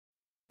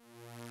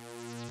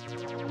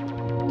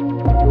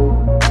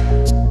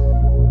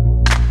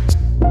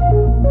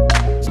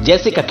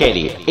Jessica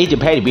Kelly is a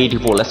very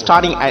beautiful,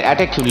 stunning and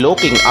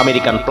attractive-looking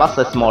American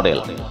plus-size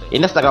model,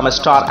 Instagram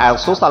star and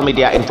social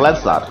media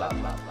influencer.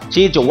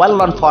 She is well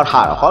known for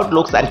her hot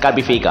looks and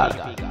curvy figure.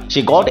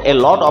 She got a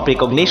lot of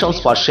recognitions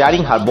for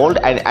sharing her bold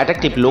and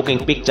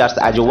attractive-looking pictures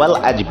as well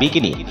as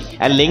bikini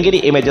and lingerie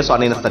images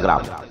on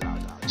Instagram.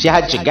 She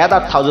has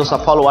gathered thousands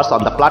of followers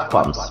on the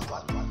platforms.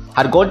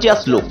 Her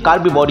gorgeous look,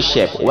 curvy body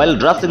shape,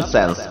 well-dressing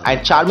sense,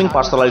 and charming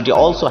personality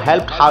also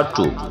helped her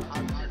to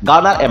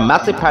garner a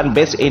massive fan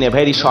base in a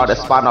very short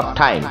span of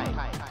time.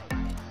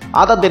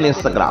 Other than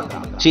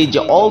Instagram, she is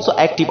also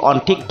active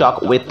on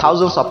TikTok with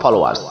thousands of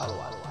followers.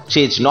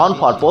 She is known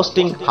for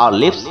posting her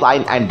lip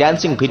line and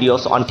dancing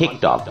videos on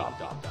TikTok.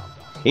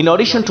 In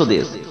addition to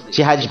this,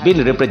 she has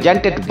been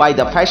represented by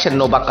the Fashion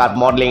Nova Car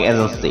modeling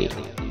agency.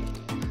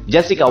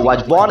 Jessica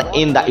was born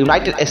in the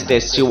United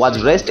States. She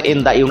was raised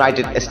in the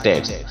United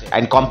States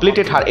and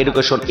completed her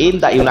education in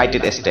the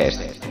United States.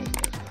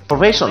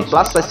 Profession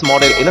plus-size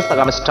model,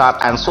 Instagram star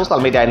and social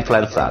media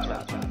influencer.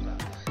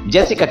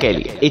 Jessica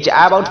Kelly is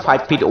about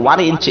 5 feet 1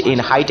 inch in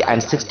height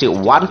and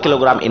 61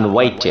 kg in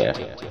weight.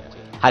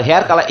 Her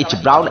hair color is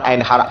brown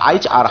and her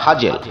eyes are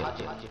hazel.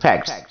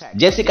 Facts: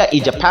 Jessica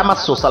is a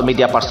famous social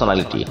media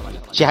personality.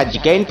 She has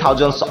gained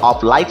thousands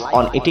of likes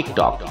on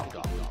TikTok.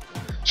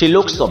 She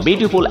looks so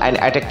beautiful and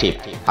attractive.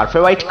 Her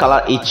favorite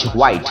color is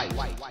white.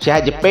 She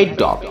has a pet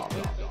dog.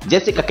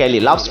 Jessica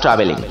Kelly loves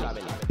traveling.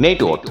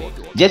 Net worth: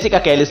 Jessica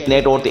Kelly's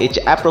net worth is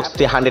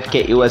approximately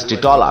 $100K USD.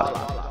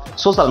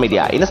 Social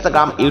media: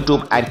 Instagram,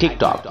 YouTube and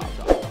TikTok.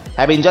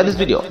 Have you enjoyed this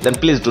video? Then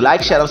please do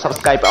like, share and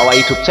subscribe our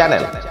YouTube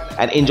channel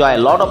and enjoy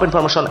a lot of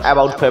information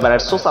about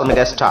favorite social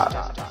media star.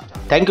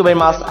 Thank you very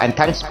much and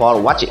thanks for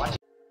watching.